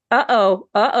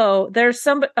 Uh-oh. There's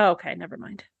somebody. Oh, okay, never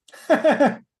mind.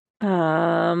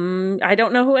 I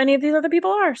don't know who any of these other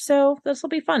people are, so this will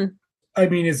be fun. I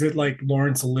mean, is it like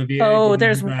Laurence Olivier? Oh,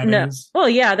 there's no. Well,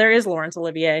 yeah, there is Laurence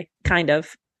Olivier, kind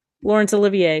of. Laurence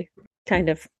Olivier, kind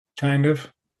of.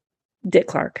 Dick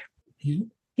Clark. He's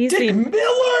Dick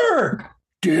Miller.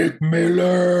 Dick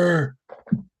Miller.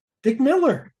 You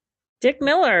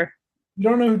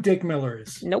don't know who Dick Miller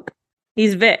is? Nope.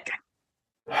 He's Vic.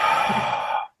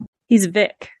 He's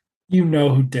Vic. You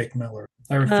know who Dick Miller is.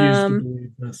 I refuse to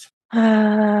believe this.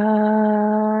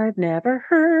 I've never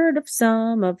heard of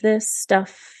some of this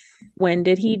stuff. When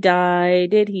did he die?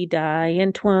 Did he die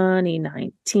in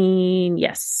 2019?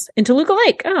 Yes. In Toluca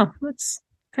Lake. Oh, that's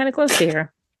kind of close to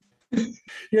here.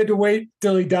 You had to wait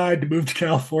till he died to move to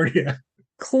California.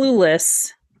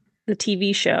 Clueless, the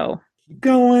TV show. Keep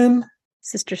going.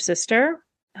 Sister.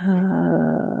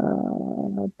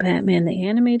 Batman the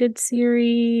Animated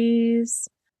Series.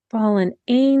 Fallen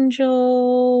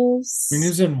Angels. I mean, he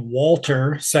was in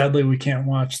Walter. Sadly, we can't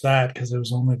watch that because it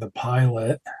was only the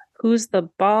pilot. Who's the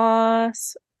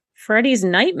Boss? Freddy's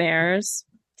Nightmares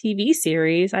TV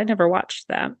series. I never watched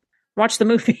that. Watched the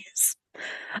movies.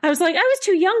 I was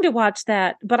too young to watch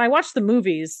that, but I watched the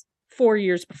movies 4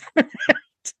 years before that.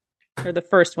 Or the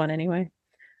first one, anyway.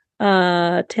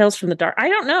 Tales from the Dark. I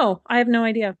don't know. I have no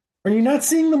idea. Are you not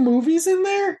seeing the movies in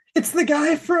there? It's the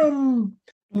guy from...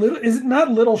 Is it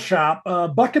not Little Shop?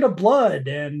 Bucket of Blood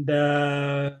and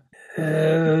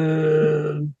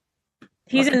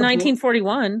he's in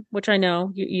 1941, which I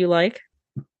know you like.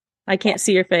 I can't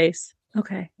see your face.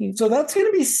 Okay. So that's going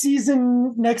to be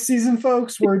next season,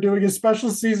 folks. We're doing a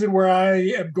special season where I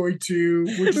am going to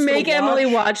make Emily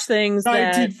watch things.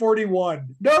 1941.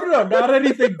 No, not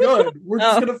anything good. We're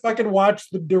just going to fucking watch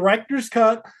the director's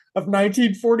cut of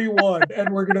 1941,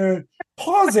 and we're going to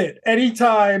pause it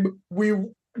anytime we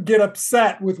get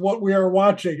upset with what we are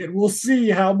watching, and we'll see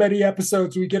how many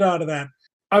episodes we get out of that.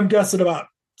 I'm guessing about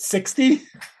 60.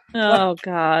 Oh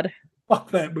God.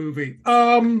 Fuck that movie.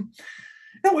 No,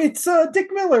 it's Dick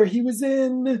Miller. He was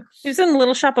in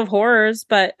Little Shop of Horrors,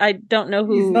 but I don't know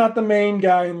who. He's not the main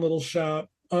guy in Little Shop.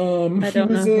 He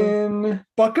was in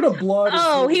Bucket of Blood.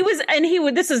 Oh,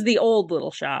 this is the old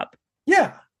Little Shop.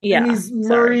 Yeah. Yeah. And he's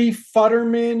Murray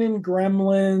Futterman in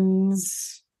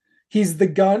Gremlins. He's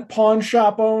the pawn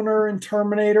shop owner in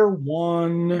Terminator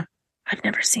 1. I've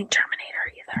never seen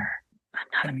Terminator either. I'm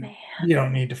not a man. You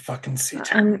don't need to fucking see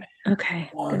Terminator. Okay.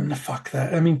 1, fuck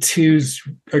that. I mean, 2's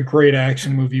a great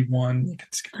action movie. 1,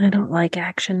 I don't like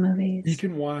action movies. You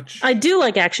can watch. I do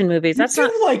like action movies. I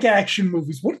like action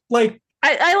movies. What like?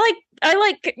 I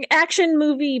like action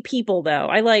movie people though.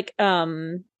 I like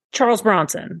Charles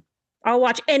Bronson. I'll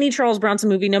watch any Charles Bronson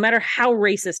movie, no matter how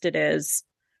racist it is,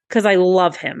 because I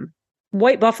love him.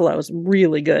 White Buffalo is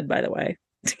really good, by the way.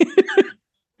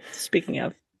 Speaking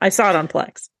of, I saw it on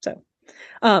Plex, so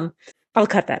I'll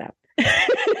cut that out.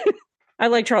 I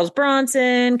like Charles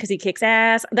Bronson because he kicks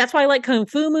ass. That's why I like kung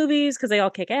fu movies, because they all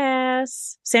kick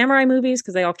ass. Samurai movies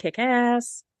because they all kick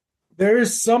ass. There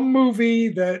is some movie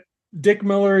that Dick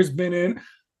Miller has been in.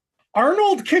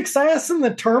 Arnold kicks ass in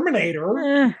The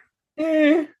Terminator.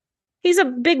 He's a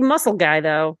big muscle guy,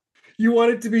 though. You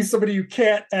want it to be somebody who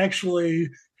can't actually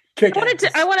kick ass.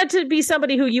 I want it to be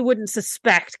somebody who you wouldn't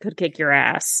suspect could kick your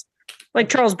ass. Like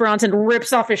Charles Bronson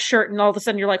rips off his shirt and all of a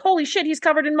sudden you're like, holy shit, he's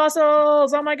covered in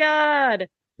muscles. Oh my God.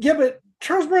 Yeah, but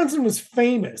Charles Bronson was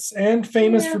famous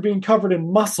for being covered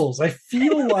in muscles. I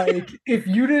feel like if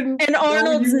you didn't... And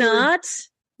Arnold's not?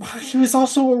 He was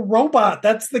also a robot.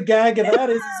 That's the gag of that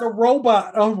is he's a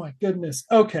robot. Oh my goodness.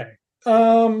 Okay.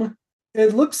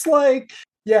 It looks like,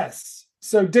 yes.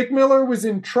 So Dick Miller was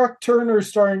in Truck Turner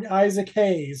starring Isaac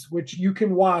Hayes, which you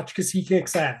can watch because he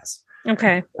kicks ass.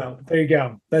 Okay. So there you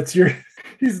go. That's your...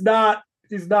 He's not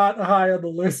high on the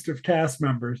list of cast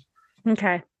members.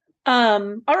 Okay.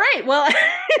 All right. Well,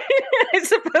 I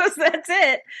suppose that's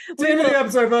it. It's the end of the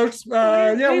episode, folks. We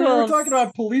were talking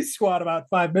about Police Squad about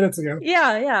 5 minutes ago.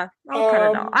 Yeah.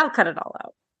 I'll cut it all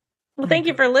out. Well, thank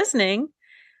you for listening.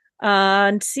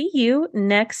 And see you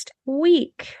next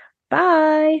week.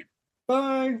 Bye.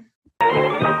 Bye.